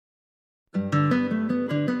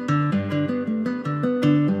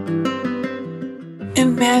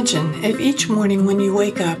Imagine if each morning when you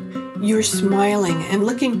wake up, you're smiling and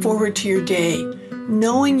looking forward to your day,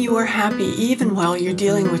 knowing you are happy even while you're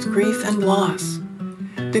dealing with grief and loss.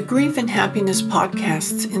 The Grief and Happiness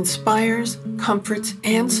podcast inspires, comforts,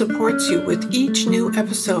 and supports you with each new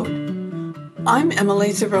episode. I'm Emily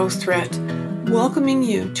Thoele, welcoming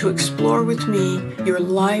you to explore with me your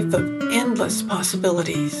life of endless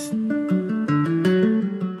possibilities.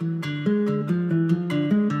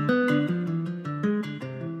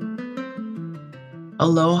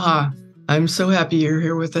 Aloha. I'm so happy you're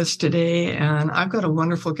here with us today, and I've got a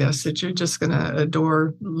wonderful guest that you're just going to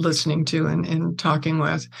adore listening to and talking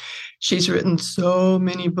with. She's written so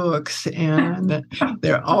many books, and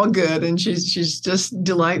they're all good, and she's just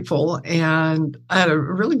delightful. And I had a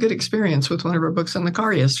really good experience with one of her books in the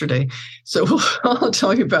car yesterday, so I'll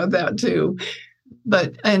tell you about that too.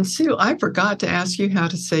 And Sue, I forgot to ask you how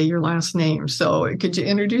to say your last name, so could you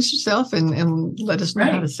introduce yourself and let us know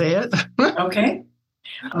how to say it? Okay.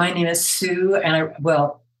 My name is Sue, and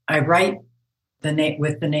I write the name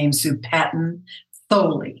with the name Sue Patton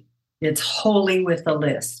Thoele. It's Holy with a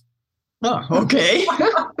lisp. Oh, okay.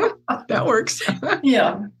 That works.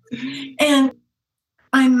 Yeah. And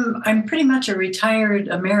I'm pretty much a retired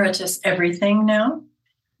emeritus everything now,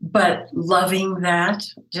 but loving that.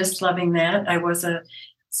 I was a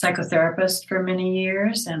psychotherapist for many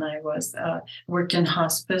years, and I was worked in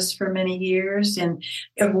hospice for many years, and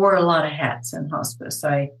I wore a lot of hats in hospice.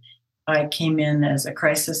 I came in as a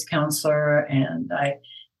crisis counselor, and I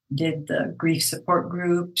did the grief support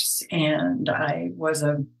groups, and I was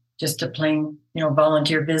just a plain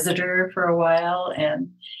volunteer visitor for a while,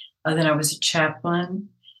 and then I was a chaplain,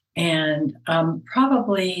 and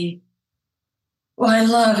I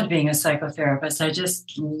loved being a psychotherapist. I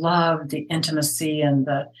just loved the intimacy and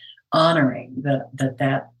the honoring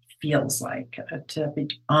that feels like, to be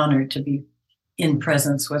honored to be in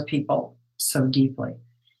presence with people so deeply.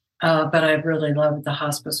 But I really loved the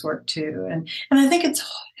hospice work too. And I think it's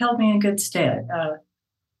held me in good stead.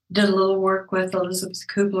 Did a little work with Elizabeth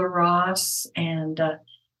Kubler-Ross, and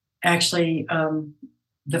actually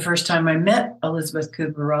the first time I met Elizabeth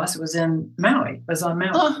Kubler-Ross was in Maui. Was on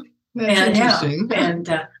Maui. Oh. That's interesting.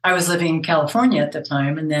 And I was living in California at the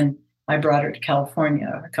time, and then I brought her to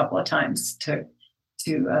California a couple of times to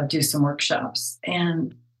do some workshops.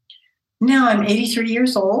 And now I'm 83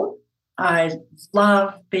 years old. I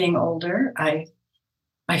love being older. I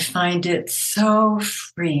find it so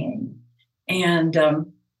freeing, and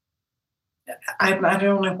I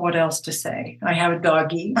don't know what else to say. I have a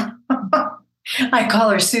doggie. I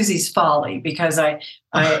call her Susie's Folly because I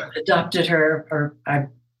adopted her,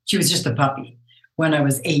 she was just a puppy when I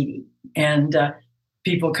was 80. And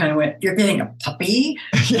people kind of went, "You're getting a puppy?"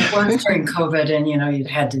 It was during COVID, and, you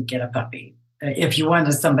had to get a puppy if you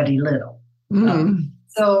wanted somebody little.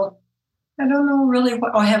 So I don't know really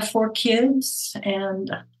what. I have 4 kids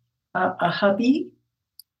and a hubby.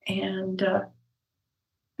 And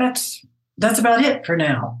that's about it for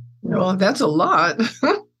now. Well, that's a lot.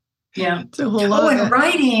 Yeah. It's a whole lot. And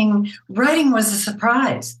writing was a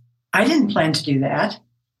surprise. I didn't plan to do that.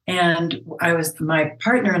 And my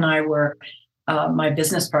partner and I were, my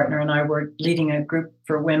business partner and I were leading a group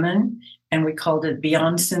for women, and we called it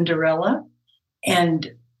Beyond Cinderella.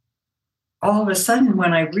 And all of a sudden,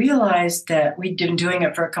 when I realized that we'd been doing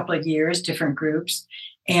it for a couple of years, different groups,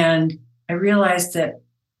 and I realized that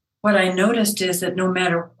what I noticed is that no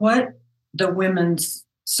matter what the women's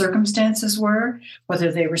circumstances were,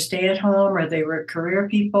 whether they were stay-at-home or they were career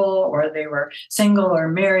people or they were single or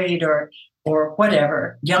married or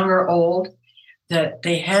whatever, young or old, that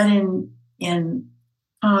they had in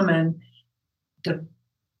common the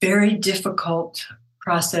very difficult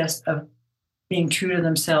process of being true to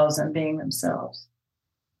themselves and being themselves.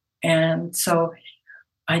 And so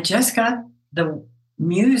I just got, the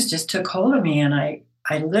muse just took hold of me, and I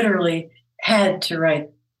literally had to write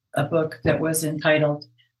a book that was entitled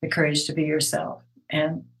The Courage to Be Yourself.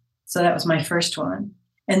 And so that was my first one.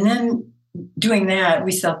 And then doing that,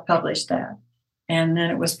 we self-published that. And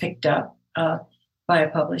then it was picked up by a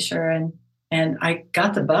publisher. And I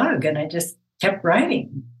got the bug, and I just kept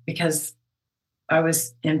writing because I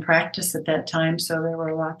was in practice at that time. So there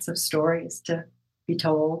were lots of stories to be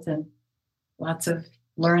told and lots of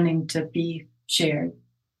learning to be shared.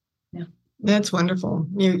 Yeah. That's wonderful.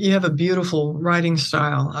 You have a beautiful writing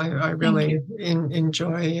style. I really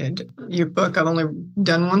enjoy it. Your book. I've only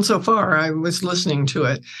done one so far. I was listening to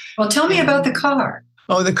it. Well, tell me about the car.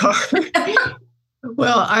 Oh, the car.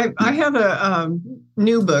 Well, I have a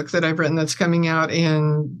new book that I've written that's coming out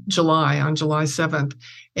in July, on July 7th.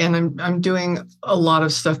 And I'm doing a lot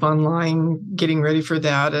of stuff online, getting ready for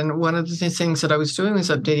that. And one of the things that I was doing was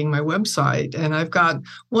updating my website. And I've got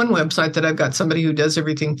one website that I've got somebody who does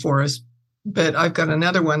everything for us, but I've got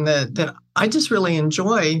another one that I just really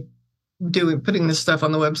enjoy putting this stuff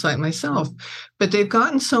on the website myself. But they've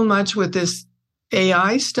gotten so much with this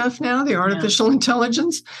AI stuff now, the artificial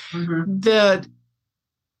intelligence, that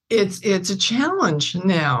it's a challenge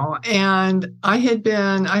now. And I had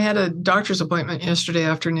a doctor's appointment yesterday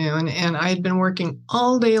afternoon, and I had been working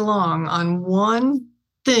all day long on one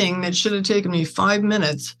thing that should have taken me 5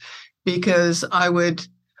 minutes, because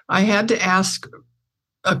I had to ask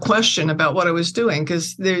a question about what I was doing,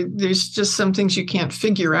 because there's just some things you can't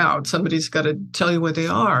figure out. Somebody's got to tell you what they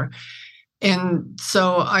are. And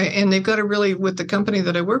so they've got with the company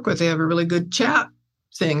that I work with, they have a really good chat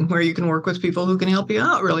thing where you can work with people who can help you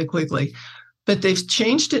out really quickly. But they've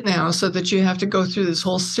changed it now so that you have to go through this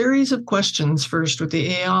whole series of questions first with the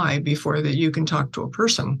AI before that you can talk to a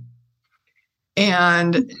person.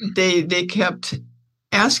 And they kept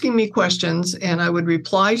asking me questions, and I would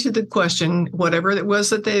reply to the question, whatever it was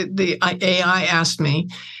that the AI asked me,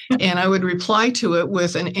 and I would reply to it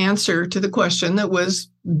with an answer to the question that was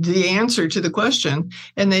the answer to the question.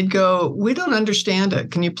 And they'd go, "We don't understand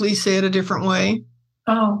it. Can you please say it a different way?"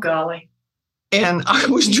 Oh, golly. And I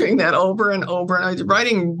was doing that over and over, and I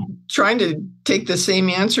was trying to take the same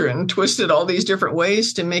answer and twist it all these different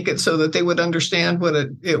ways to make it so that they would understand what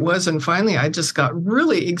it was. And finally, I just got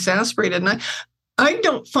really exasperated. And I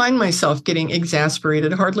don't find myself getting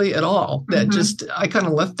exasperated hardly at all. That I kind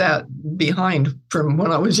of left that behind from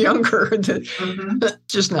when I was younger.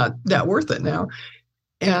 Just not that worth it now.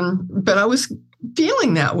 But I was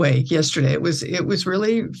feeling that way yesterday. It was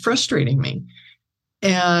really frustrating me.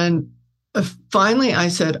 And finally I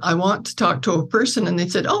said, "I want to talk to a person." And they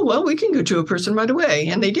said, "Oh, well, we can go to a person right away."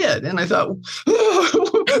 And they did. And I thought,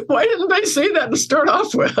 why didn't they say that to start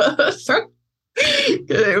off with?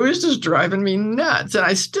 It was just driving me nuts. And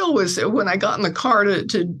I still was, when I got in the car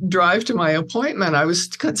to drive to my appointment, I was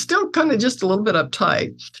still kind of just a little bit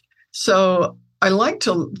uptight. So I like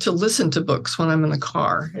to listen to books when I'm in the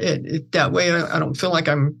car. That way I don't feel like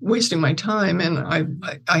I'm wasting my time, and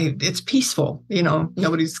it's peaceful.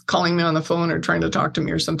 Nobody's calling me on the phone or trying to talk to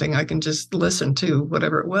me or something. I can just listen to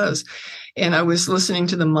whatever it was. And I was listening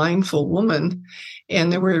to The Mindful Woman,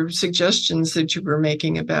 and there were suggestions that you were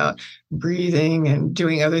making about breathing and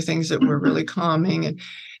doing other things that were really calming.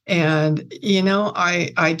 And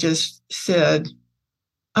I just said,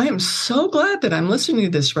 I am so glad that I'm listening to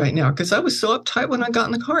this right now, because I was so uptight when I got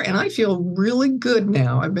in the car, and I feel really good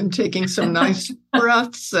now. I've been taking some nice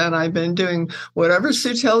breaths, and I've been doing whatever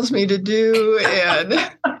Sue tells me to do,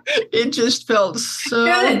 and it just felt so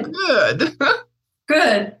good.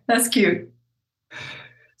 Good. That's cute.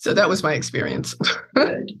 So that was my experience.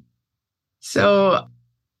 Good. So,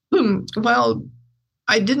 while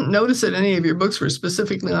I didn't notice that any of your books were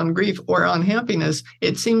specifically on grief or on happiness,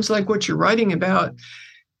 it seems like what you're writing about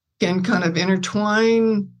can kind of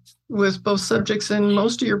intertwine with both subjects in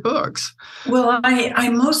most of your books. Well, I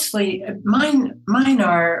mostly, mine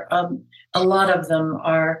are, a lot of them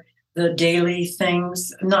are the daily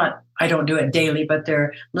things. I don't do it daily, but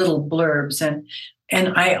they're little blurbs.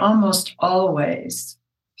 And I almost always,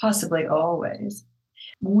 possibly always,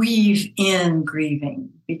 weave in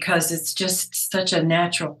grieving, because it's just such a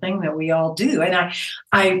natural thing that we all do. And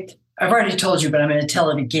I've already told you, but I'm going to tell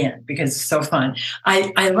it again because it's so fun.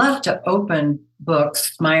 I love to open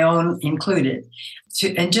books, my own included,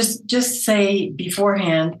 and just say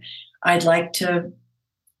beforehand, I'd like to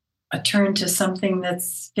turn to something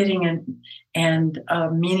that's fitting and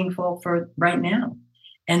meaningful for right now.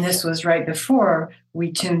 And this was right before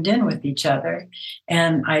we tuned in with each other.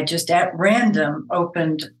 And I just at random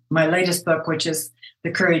opened my latest book, which is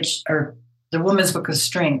The Woman's Book of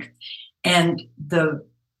Strength. And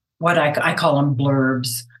what I call them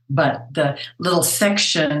blurbs, but the little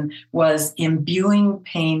section was imbuing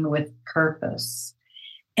pain with purpose.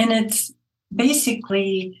 And it's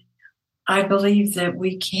basically, I believe that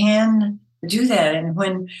we can do that. And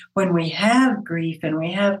when we have grief and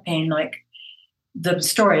we have pain, like the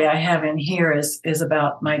story I have in here is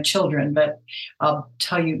about my children, but I'll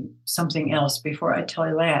tell you something else before I tell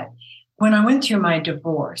you that. When I went through my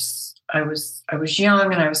divorce, I was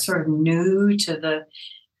young, and I was sort of new to the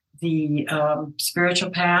spiritual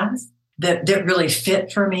paths that really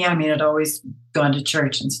fit for me. I mean, I'd always gone to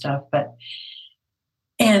church and stuff,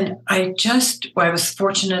 and I was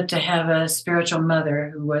fortunate to have a spiritual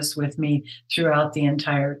mother who was with me throughout the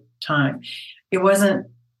entire time. It wasn't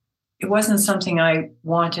something I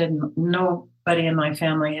wanted. No anybody in my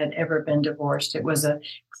family had ever been divorced. It was a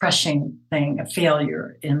crushing thing, a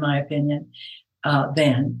failure, in my opinion,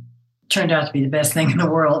 then. Turned out to be the best thing in the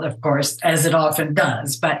world, of course, as it often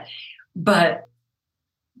does. But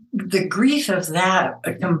the grief of that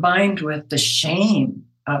combined with the shame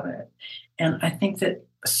of it. And I think that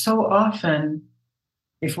so often,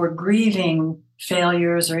 if we're grieving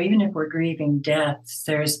failures or even if we're grieving deaths,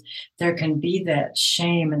 there can be that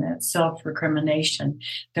shame and that self-recrimination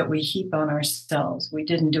that we heap on ourselves. We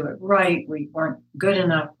didn't do it right. We weren't good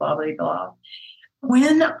enough, blah, blah, blah.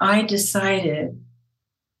 When I decided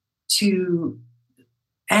to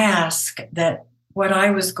ask that what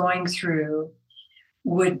I was going through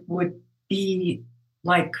would be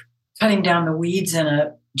like cutting down the weeds in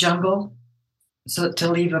a jungle, so to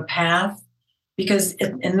leave a path, because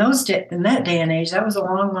in that day and age, that was a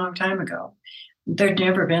long, long time ago. There'd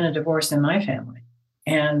never been a divorce in my family,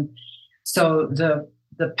 and so the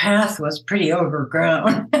path was pretty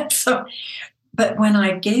overgrown. But when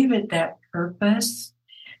I gave it that purpose,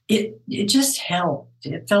 it just helped.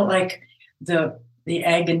 It felt like the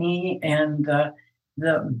agony and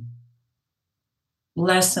the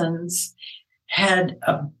lessons had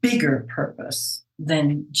a bigger purpose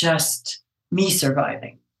than just me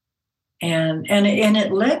surviving. And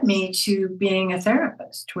it led me to being a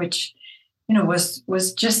therapist, which,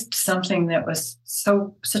 was just something that was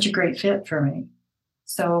such a great fit for me.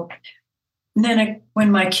 So then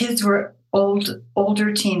when my kids were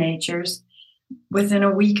older teenagers, within a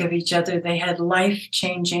week of each other, they had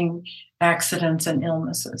life-changing accidents and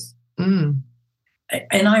illnesses. And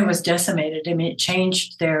I was decimated. I mean, it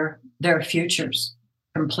changed their futures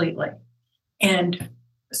completely. And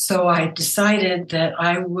so I decided that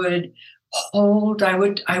I would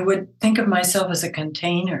think of myself as a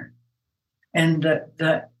container, and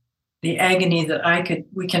the agony that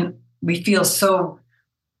we feel so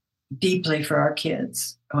deeply for our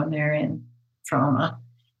kids when they're in trauma,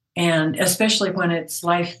 and especially when it's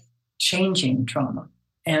life-changing trauma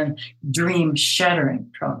and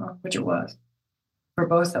dream-shattering trauma, which it was for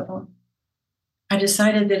both of them. I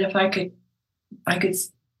decided that if I could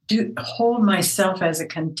hold myself as a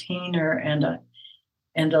container and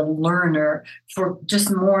a learner for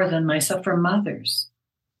just more than myself, for mothers.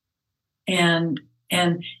 And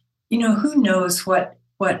who knows what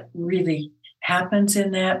really happens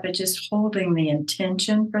in that, but just holding the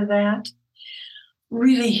intention for that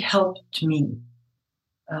really helped me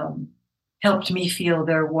feel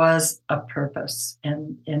there was a purpose,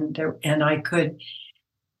 and I could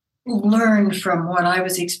learn from what I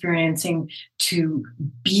was experiencing to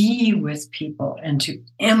be with people and to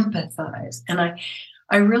empathize. And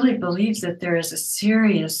I really believe that there is a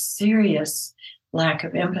serious lack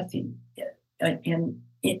of empathy in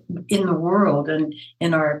the world and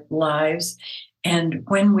in our lives. And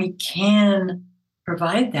when we can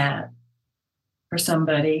provide that for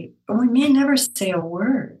somebody, we may never say a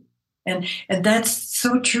word. And that's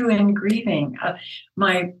so true in grieving.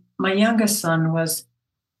 My youngest son was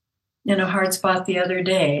in a hard spot the other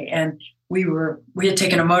day, and we had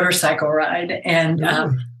taken a motorcycle ride, and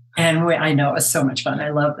I know it was so much fun. I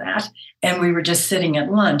love that. And we were just sitting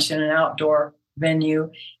at lunch in an outdoor venue,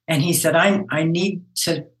 and he said, I need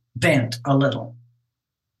to vent a little.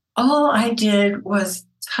 All I did was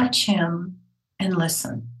touch him and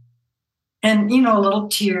listen. And, a little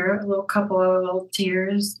couple of little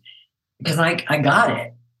tears, because I got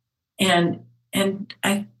it. And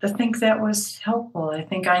I think that was helpful. I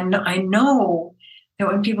think I know that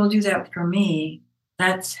when people do that for me,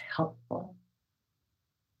 that's helpful.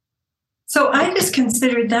 So I just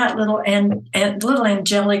considered that little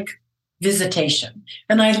angelic visitation.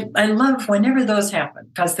 And I love whenever those happen,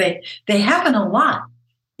 because they happen a lot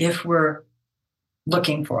if we're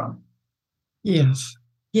looking for them. Yes.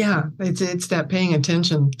 Yeah. It's that paying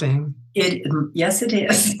attention thing. Yes, it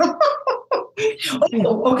is.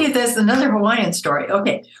 Oh, okay, there's another Hawaiian story.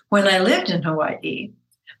 Okay, when I lived in Hawaii,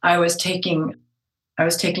 I was taking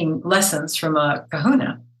lessons from a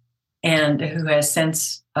kahuna, and who has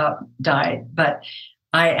since died. But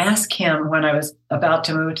I asked him when I was about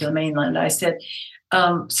to move to the mainland. I said,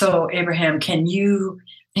 "So Abraham, can you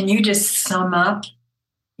just sum up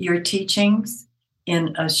your teachings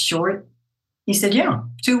in a short?" He said, "Yeah,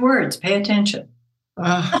 2 words. Pay attention."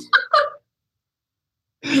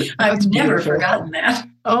 I've never forgotten that.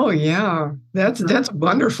 Oh yeah, that's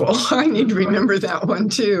wonderful. I need to remember that one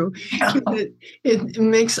too. Yeah. It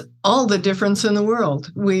makes all the difference in the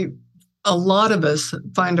world. A lot of us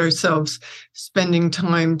find ourselves spending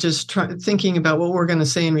time just thinking about what we're going to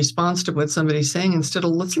say in response to what somebody's saying instead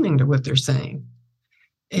of listening to what they're saying.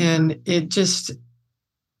 And it just,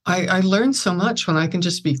 I learn so much when I can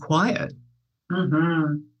just be quiet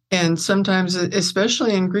Mm-hmm. And sometimes,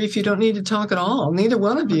 especially in grief, you don't need to talk at all. Neither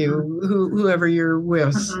one of you, whoever you're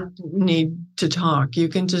with, need to talk. You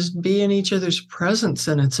can just be in each other's presence,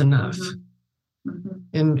 and it's enough.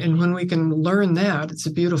 And when we can learn that, it's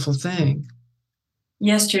a beautiful thing.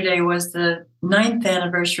 Yesterday was the 9th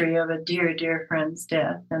anniversary of a dear, dear friend's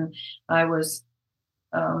death, and I was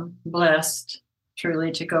blessed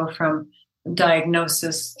truly to go from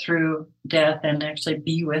diagnosis through death and actually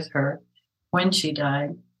be with her when she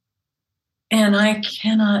died. And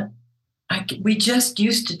we just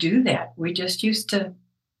used to do that. We just used to,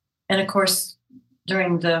 and of course,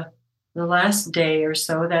 during the last day or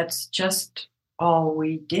so, that's just all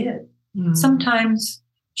we did. Mm-hmm. Sometimes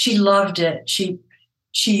she loved it. She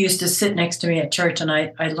used to sit next to me at church, and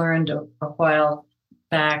I learned a while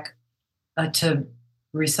back to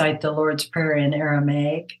recite the Lord's Prayer in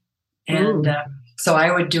Aramaic. And so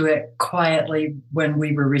I would do it quietly when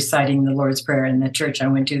we were reciting the Lord's Prayer in the church I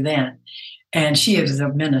went to then. And she was a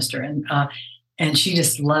minister, and she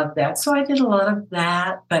just loved that. So I did a lot of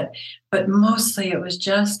that, but mostly it was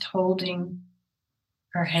just holding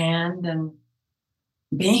her hand and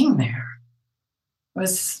being there. It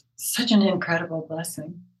was such an incredible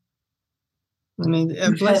blessing. I mean,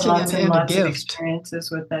 a blessing and lots a gift. Of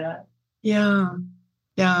experiences with that. Yeah,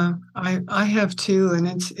 I have too, and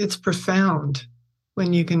it's profound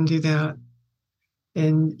when you can do that,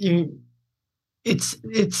 and it's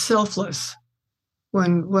selfless.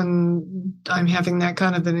 When I'm having that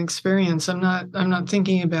kind of an experience, I'm not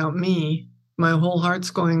thinking about me. My whole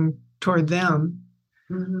heart's going toward them.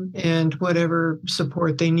 Mm-hmm. And whatever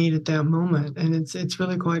support they need at that moment, and it's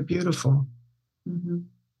really quite beautiful. Mm-hmm.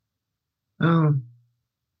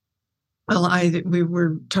 Well, we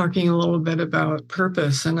were talking a little bit about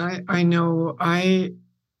purpose, and I know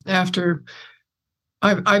after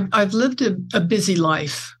I've lived a busy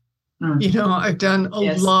life. Mm-hmm. You know, I've done a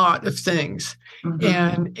lot of things. Mm-hmm.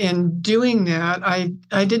 And in doing that,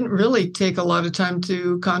 I didn't really take a lot of time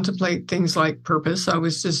to contemplate things like purpose. I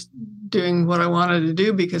was just doing what I wanted to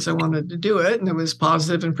do because I wanted to do it, and it was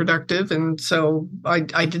positive and productive. And so I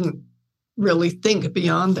didn't really think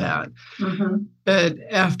beyond that. Mm-hmm. But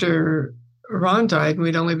after Ron died,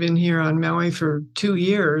 we'd only been here on Maui for 2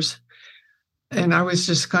 years, and I was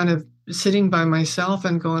just kind of sitting by myself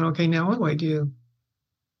and going, okay, now what do I do?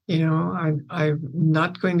 You know, I'm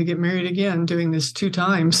not going to get married again doing this 2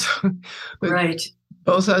 times. Right.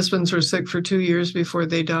 Both husbands were sick for 2 years before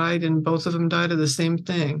they died, and both of them died of the same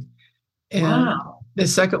thing. And the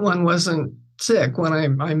second one wasn't sick when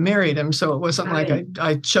I married him, so it wasn't like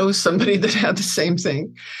I chose somebody that had the same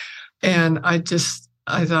thing. And I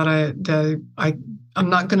thought I'm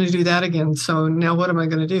not going to do that again. So now what am I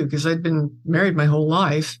going to do? Because I'd been married my whole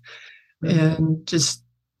life, and just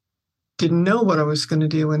didn't know what I was going to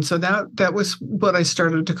do. And so that was what I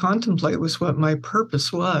started to contemplate, was what my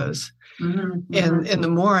purpose was. Mm-hmm. And the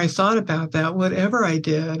more I thought about that, whatever I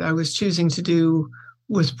did, I was choosing to do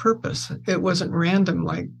with purpose. It wasn't random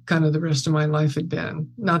like kind of the rest of my life had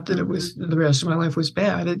been. Not that it was the rest of my life was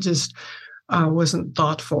bad. It just wasn't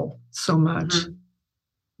thoughtful so much.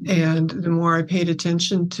 Mm-hmm. And the more I paid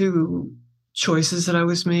attention to choices that I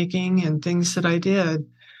was making and things that I did,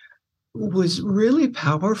 was really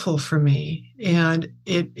powerful for me. And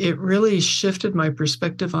it really shifted my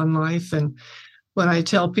perspective on life. And when I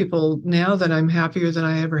tell people now that I'm happier than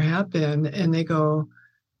I ever have been, and they go,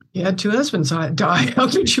 you had 2 husbands die. How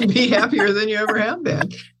could you be happier than you ever have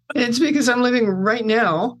been? And it's because I'm living right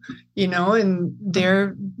now, you know, and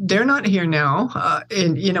they're not here now,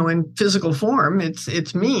 in physical form.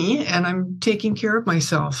 It's me, and I'm taking care of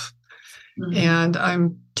myself. Mm-hmm. And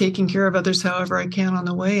I'm taking care of others however I can on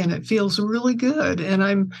the way, and it feels really good. And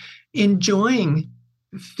I'm enjoying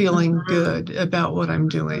feeling good about what I'm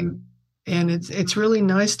doing. And it's really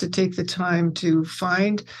nice to take the time to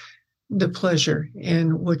find the pleasure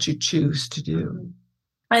in what you choose to do.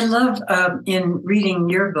 I love in reading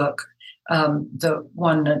your book, the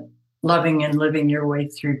one that Loving and Living Your Way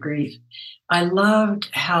Through Grief. I loved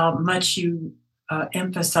how much you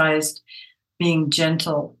emphasized being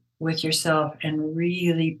gentle with yourself and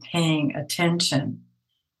really paying attention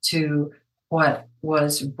to what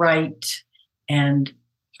was right and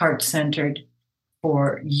heart-centered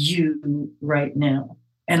for you right now.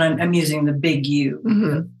 And I'm using the big U.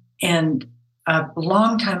 Mm-hmm. And a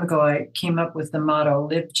long time ago, I came up with the motto,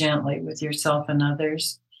 live gently with yourself and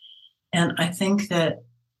others. And I think that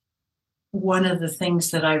one of the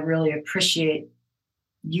things that I really appreciate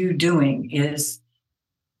you doing is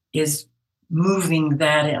moving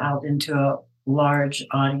that out into a large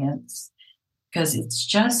audience, because it's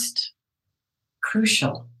just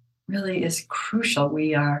crucial, really is crucial.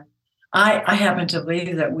 We are I happen to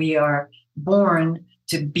believe that we are born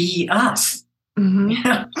to be us,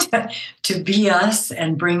 Mm-hmm. to be us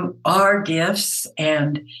and bring our gifts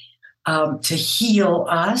and to heal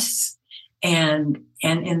us, and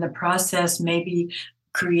in the process maybe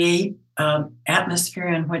create atmosphere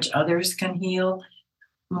in which others can heal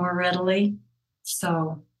more readily.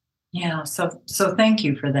 So yeah, so thank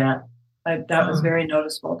you for that. That was very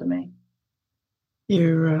noticeable to me.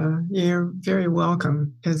 You're very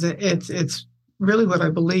welcome, because it's really what I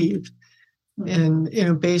believe, and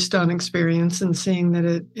based on experience and seeing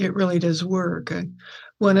that it really does work.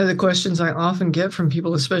 One of the questions I often get from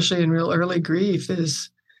people, especially in real early grief,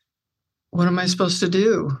 is, what am I supposed to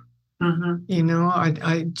do?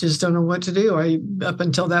 I just don't know what to do. Up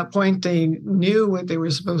until that point, they knew what they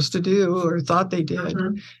were supposed to do or thought they did.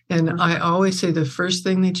 And I always say the first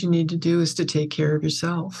thing that you need to do is to take care of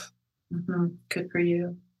yourself. Good for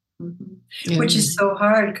you. Which is so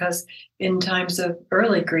hard, because in times of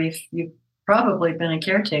early grief, you've probably been a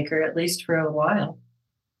caretaker, at least for a while.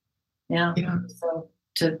 Yeah. So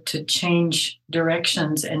to change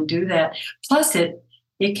directions and do that. Plus it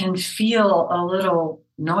can feel a little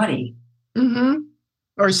naughty.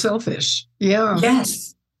 Or selfish. Yeah.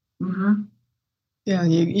 Yes. Yeah,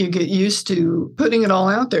 you get used to putting it all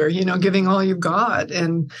out there, giving all you've got,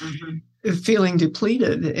 and feeling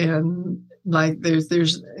depleted, and like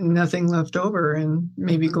there's nothing left over, and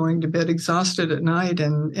maybe going to bed exhausted at night,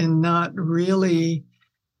 and not really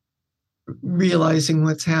realizing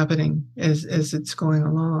what's happening as it's going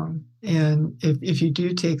along. And if you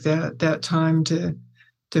do take that time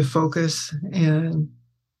to focus and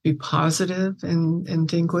be positive and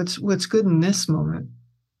think what's good in this moment.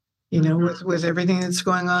 With everything that's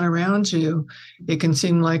going on around you, it can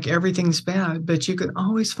seem like everything's bad, but you can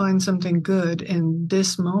always find something good in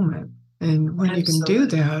this moment. And when you can do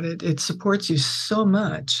that, it supports you so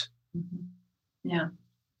much. Yeah.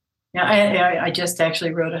 Yeah. I just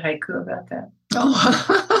actually wrote a haiku about that.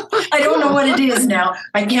 Oh, I don't know what it is now.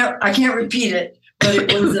 I can't repeat it, but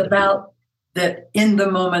it was about that in the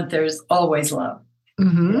moment, there's always love.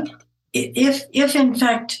 If in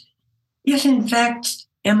fact,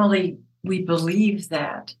 Emily, we believe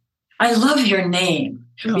that. I love your name,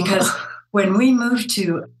 because when we moved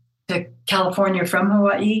to California from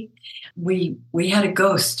Hawaii, we had a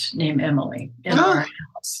ghost named Emily in our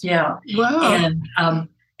house. Yeah. Wow.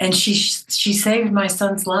 And she saved my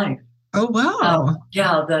son's life. Oh, wow.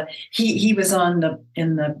 Yeah. He was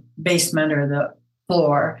in the basement or the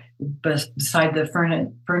floor beside the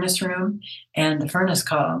furnace room, and the furnace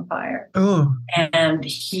caught on fire. Oh. And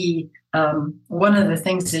he, one of the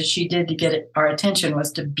things that she did to get our attention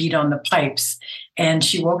was to beat on the pipes, and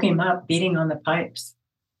she woke him up beating on the pipes.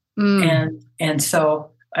 And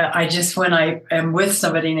so I just, when I am with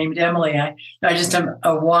somebody named Emily, I just am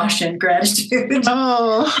awash in gratitude.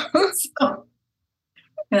 Oh. So,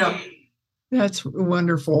 yeah. That's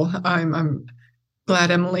wonderful. I'm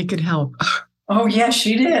glad Emily could help. Oh, yeah,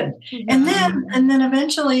 she did. And then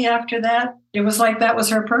eventually after that, it was like that was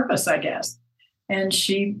her purpose, I guess. And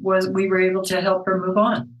we were able to help her move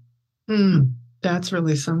on. That's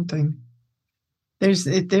really something.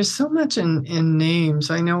 There's so much in names.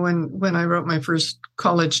 I know when I wrote my first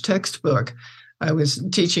college textbook, I was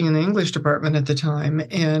teaching in the English department at the time.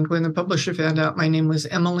 And when the publisher found out my name was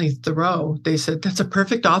Emily Thoele, they said, that's a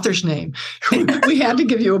perfect author's name. We had to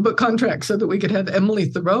give you a book contract so that we could have Emily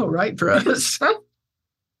Thoele write for us.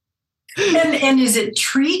 And is it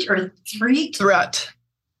treat or threat?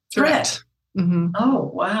 Threat.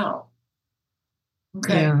 Oh, wow.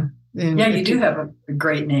 Okay. Yeah. Yeah, you do have a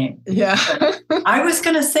great name. Yeah. I was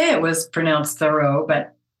going to say it was pronounced Thoreau,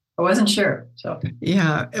 but I wasn't sure. So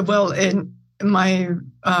yeah. Well, and my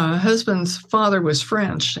husband's father was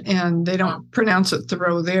French, and they don't pronounce it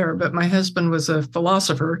Thoreau there, but my husband was a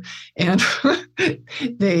philosopher, and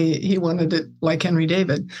he wanted it like Henry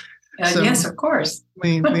David. So yes, of course.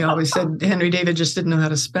 We always said Henry David just didn't know how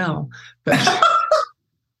to spell. But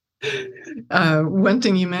one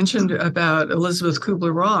thing you mentioned about Elizabeth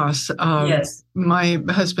Kubler-Ross, yes. My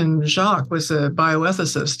husband Jacques was a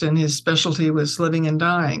bioethicist, and his specialty was living and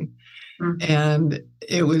dying. And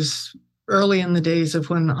it was early in the days of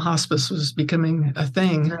when hospice was becoming a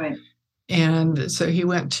thing. Right. And so he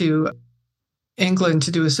went to England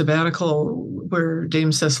to do a sabbatical where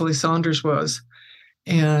Dame Cicely Saunders was.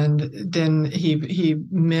 And then he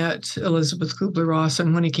met Elizabeth Kubler-Ross,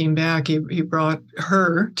 and when he came back, he brought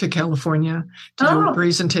her to California to do a Oh,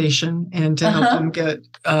 presentation and to help him get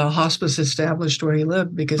a hospice established where he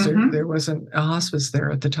lived, because there wasn't a hospice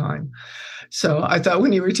there at the time. So I thought,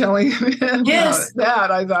 when you were telling him about that,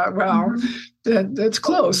 I thought, wow, that's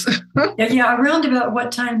close. Yeah. Around about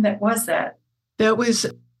what time was that? That was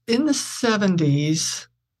in the 70s.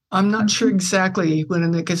 I'm not sure exactly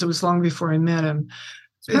when, because it was long before I met him.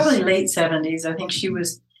 It's probably late 70s. I think she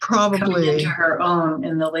was probably coming into her own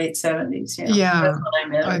in the late 70s. Yeah. That's when I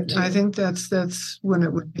met her too. I think that's when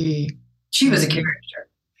it would be. She was a character.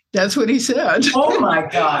 That's what he said. Oh my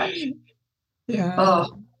God. Yeah.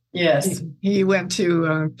 Oh, yes. He went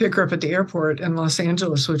to pick her up at the airport in Los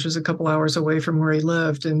Angeles, which was a couple hours away from where he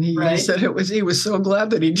lived. And he said he was so glad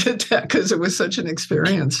that he did that, because it was such an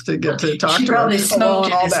experience to get to talk to her. She probably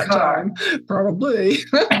smoked in his car. Probably.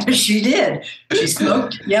 She did. She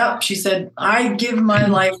smoked. Yep. She said, I give my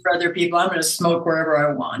life for other people. I'm going to smoke wherever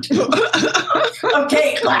I want.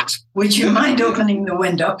 Okay, would you mind opening the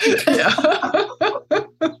window?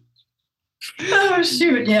 Oh,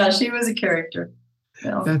 shoot. Yeah, she was a character.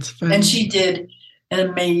 That's funny. And she did an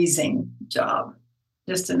amazing job.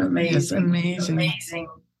 Just an amazing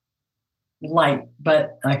light,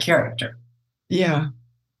 but a character. Yeah.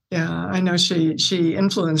 Yeah. I know she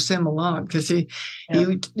influenced him a lot, because he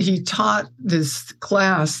taught this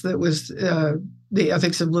class that was the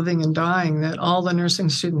ethics of living and dying, that all the nursing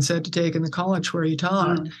students had to take in the college where he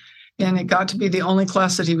taught. And it got to be the only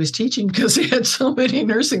class that he was teaching, because he had so many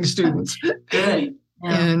nursing students. Good.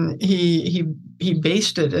 Yeah. And he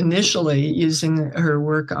based it initially using her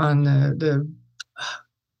work on the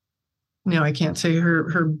I can't say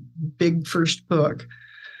her big first book,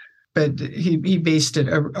 but he based it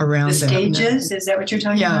around the stages. Is that what you're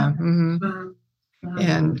talking about?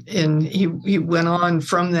 And he went on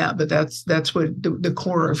from that, but that's what the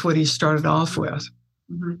core of what he started off with.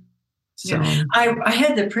 So I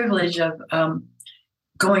had the privilege of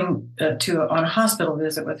going on a hospital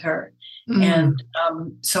visit with her. And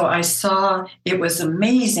so I saw, it was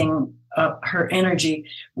amazing, her energy.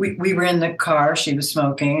 We were in the car, she was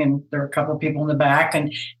smoking, and there were a couple of people in the back,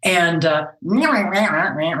 and and we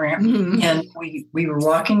were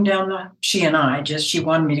walking down she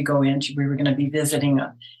wanted me to go in. We were going to be visiting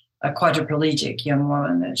a quadriplegic young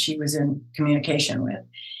woman that she was in communication with.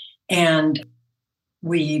 And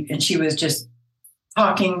she was just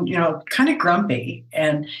talking, kind of grumpy,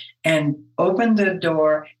 and opened the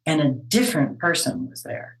door, and a different person was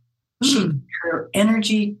there. Her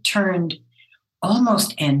energy turned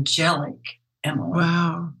almost angelic, Emily.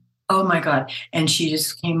 Wow. Oh my God. And she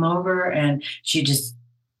just came over, and she just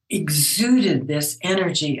exuded this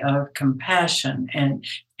energy of compassion and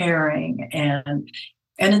caring. And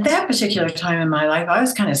at that particular time in my life, I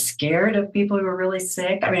was kind of scared of people who were really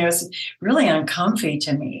sick. I mean, it was really uncomfy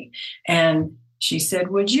to me. And she said,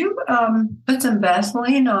 would you put some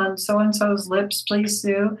Vaseline on so-and-so's lips, please,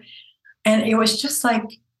 Sue? And it was just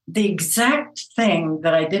like the exact thing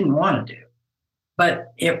that I didn't want to do.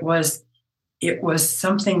 But it was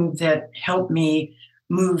something that helped me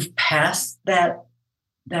move past that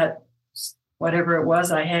whatever it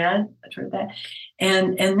was I had.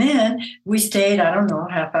 And then we stayed, I don't know,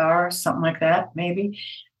 half hour, something like that, maybe.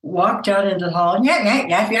 Walked out into the hall. Yeah.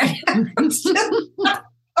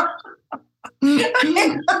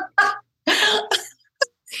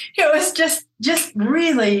 It was just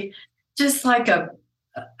really just like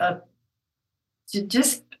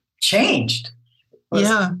just changed.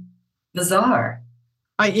 Bizarre.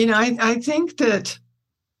 I think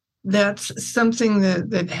that's something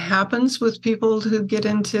that happens with people who get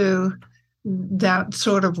into that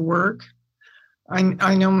sort of work.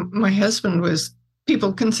 I know my husband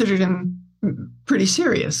people considered him pretty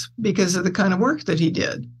serious because of the kind of work that he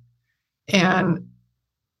did. And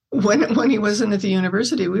when he wasn't at the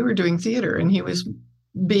university, we were doing theater, and he was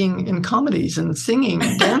being in comedies and singing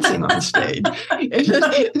and dancing on stage. And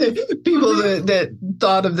people that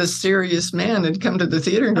thought of this serious man had come to the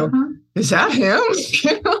theater and go, is that him?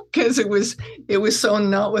 Because it was so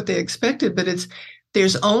not what they expected. But I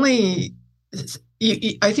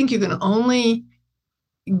think you can only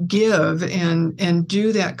give and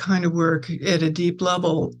do that kind of work at a deep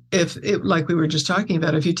level if it, like we were just talking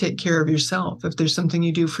about, if you take care of yourself, if there's something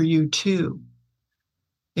you do for you too.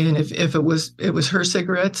 And if it was her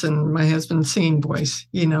cigarettes and my husband's singing voice,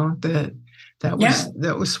 that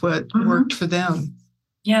was what worked for them.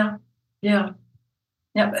 Yeah. Well,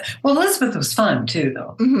 Elizabeth was fun too,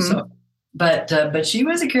 though. So, but she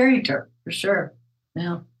was a character for sure.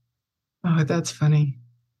 Yeah. Oh, that's funny.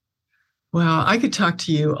 Well, I could talk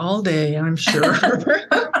to you all day, I'm sure.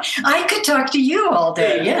 I could talk to you all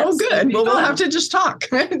day. Yes. Oh, good. Well, we'll have to just talk.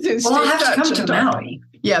 Well, I'll have to come to Maui.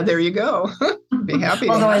 Yeah, there you go. Be happy.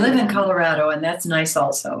 Although I live in Colorado, and that's nice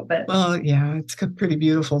also. But well, yeah, it's pretty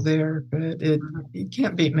beautiful there, but you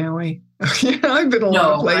can't beat Maui. I've been a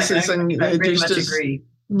lot of places, and I pretty much agree.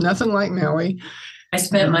 Nothing like Maui. I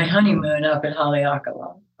spent my honeymoon up in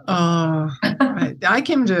Haleakala. Oh, I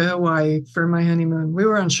came to Hawaii for my honeymoon. We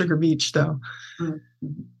were on Sugar Beach, though.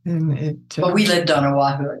 And well, we lived on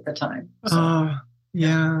Oahu at the time. So. Oh,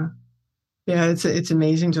 yeah. Yeah, it's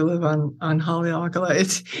amazing to live on Haleakala.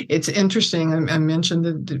 It's interesting. I mentioned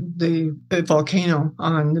the volcano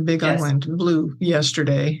on the Big Island blew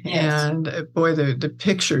yesterday, and boy, the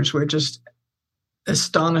pictures were just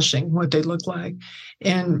astonishing what they look like.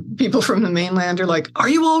 And people from the mainland are like, "Are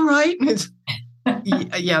you all right?" And it's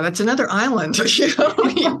yeah, that's another island.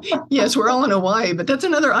 Yes, we're all in Hawaii, but that's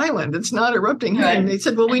another island. It's not erupting. Right. And they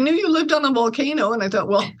said, well, we knew you lived on a volcano. And I thought,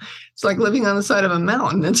 well, it's like living on the side of a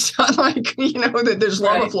mountain. It's not like, that there's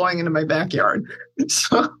lava flowing into my backyard.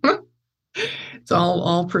 So it's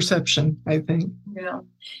all perception, I think. Yeah.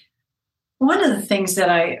 One of the things that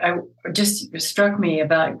I just struck me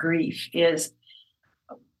about grief is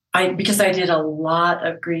because I did a lot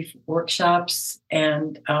of grief workshops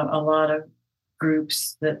and a lot of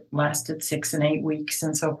groups that lasted 6 and 8 weeks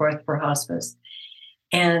and so forth for hospice.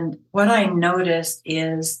 And what I noticed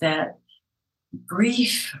is that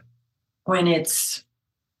grief, when it's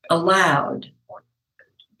allowed,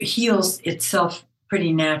 heals itself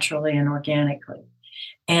pretty naturally and organically.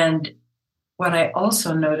 And what I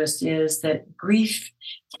also noticed is that grief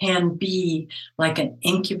can be like an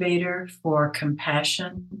incubator for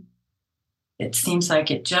compassion. It seems like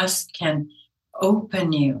it just can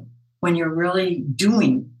open you when you're really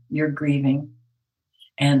doing your grieving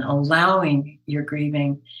and allowing your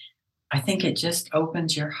grieving. I think it just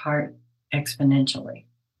opens your heart exponentially.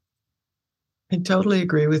 I totally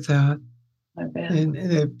agree with that. I bet. And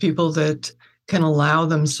the people that can allow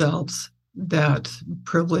themselves that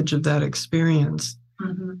privilege of that experience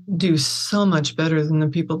do so much better than the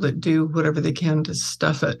people that do whatever they can to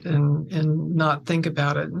stuff it and not think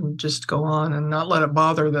about it and just go on and not let it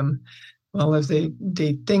bother them. Well, if they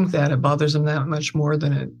think that, it bothers them that much more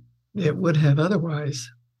than it would have otherwise.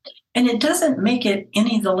 And it doesn't make it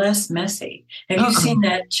any the less messy. Have you seen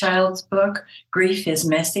that child's book, Grief is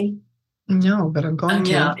Messy? No, but I'm going to.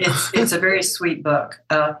 Yeah, it's a very sweet book.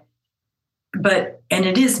 And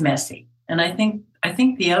it is messy. And I think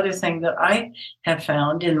the other thing that I have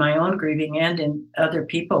found in my own grieving and in other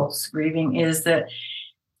people's grieving is that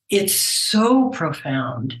it's so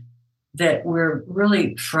profound that we're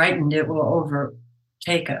really frightened it will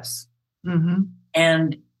overtake us. Mm-hmm.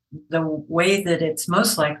 And the way that it's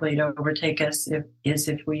most likely to overtake us is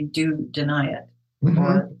if we do deny it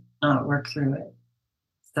or not work through it.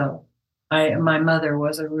 So my mother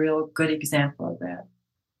was a real good example of that.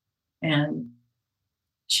 And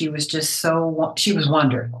she was just she was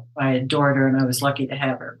wonderful. I adored her and I was lucky to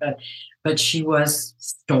have her, but she was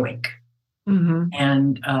stoic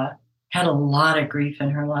and had a lot of grief in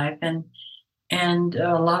her life and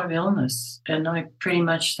a lot of illness. And I pretty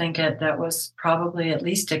much think that was probably at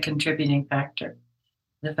least a contributing factor,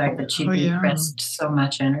 the fact that she repressed so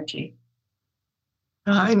much energy.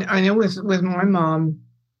 I know with my mom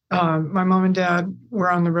and dad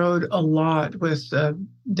were on the road a lot with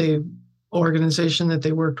the organization that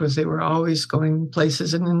they worked with. They were always going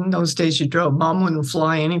places, and in those days you drove. Mom wouldn't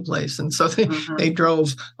fly any place, and so they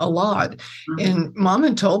drove a lot. And Mom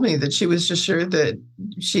had told me that she was just sure that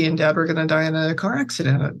she and Dad were going to die in a car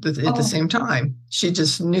accident at the same time. She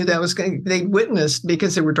just knew that was going. They witnessed,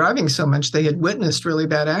 because they were driving so much, they had witnessed really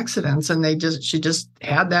bad accidents, and she just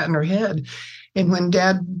had that in her head. And when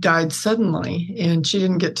Dad died suddenly, and she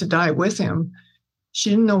didn't get to die with him,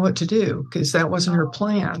 she didn't know what to do because that wasn't her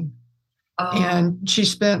plan. And she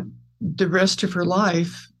spent the rest of her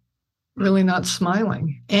life really not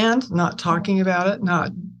smiling and not talking about it,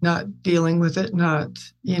 not dealing with it, not,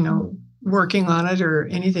 working on it or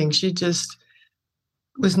anything. She just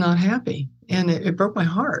was not happy. And it broke my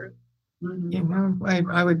heart.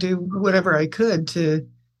 I would do whatever I could to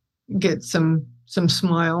get some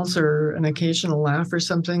smiles or an occasional laugh or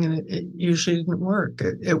something. And it usually didn't work.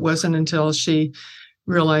 It wasn't until she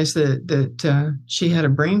realized that she had a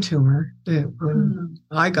brain tumor that when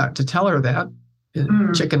I got to tell her that,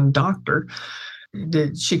 chicken doctor,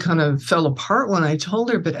 that she kind of fell apart when I told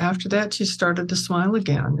her. But after that, she started to smile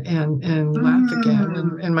again and laugh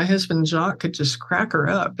again. And my husband, Jacques, could just crack her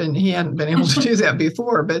up. And he hadn't been able to do that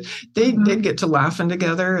before, but they did get to laughing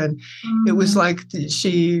together. And it was like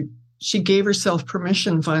she she gave herself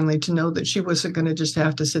permission finally to know that she wasn't going to just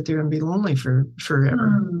have to sit there and be lonely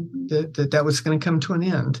forever, that was going to come to an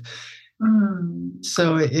end.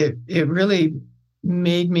 So it really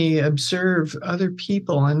made me observe other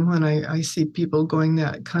people. And when I see people going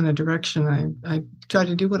that kind of direction, I try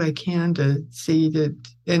to do what I can to see that.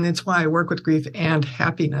 And it's why I work with grief and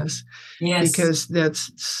happiness, because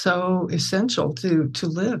that's so essential to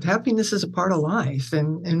live. Happiness is a part of life.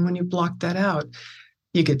 And when you block that out,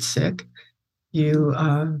 you get sick, you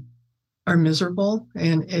are miserable,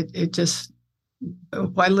 and it just,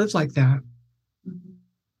 why live like that?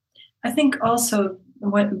 I think also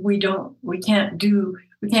what if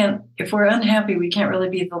we're unhappy, we can't really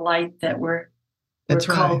be the light that we're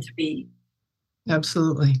called to be.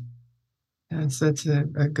 Absolutely. That's a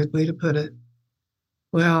good way to put it.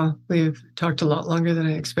 Well, we've talked a lot longer than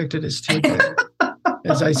I expected us to.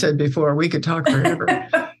 As I said before, we could talk forever.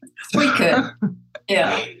 We could.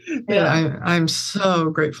 Yeah. I'm so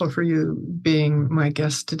grateful for you being my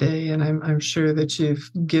guest today. And I'm sure that you've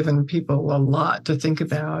given people a lot to think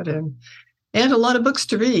about and a lot of books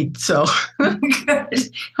to read. So good.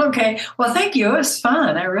 Okay. Well, thank you. It was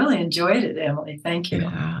fun. I really enjoyed it, Emily. Thank you.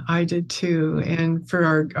 Yeah, I did too. And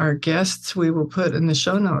for our guests, we will put in the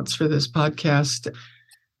show notes for this podcast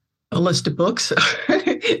a list of books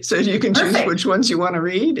so you can choose which ones you want to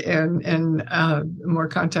read, and more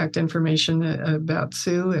contact information about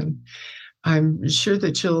Sue. And I'm sure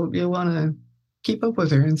that you'll want to keep up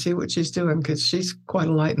with her and see what she's doing, because she's quite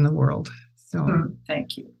a light in the world. So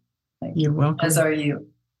thank you. You're welcome. As are you.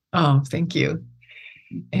 Oh, thank you.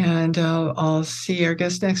 And I'll see our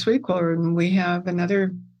guest next week when we have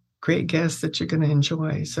another great guest that you're going to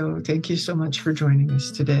enjoy. So thank you so much for joining us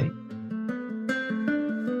today.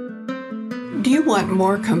 Do you want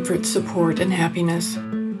more comfort, support, and happiness?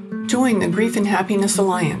 Join the Grief and Happiness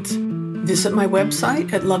Alliance. Visit my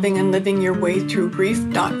website at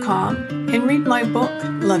lovingandlivingyourwaythroughgrief.com and read my book,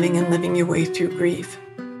 Loving and Living Your Way Through Grief.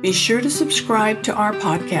 Be sure to subscribe to our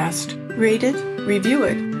podcast, rate it, review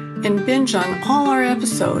it, and binge on all our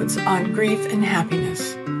episodes on grief and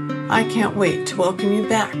happiness. I can't wait to welcome you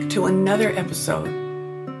back to another episode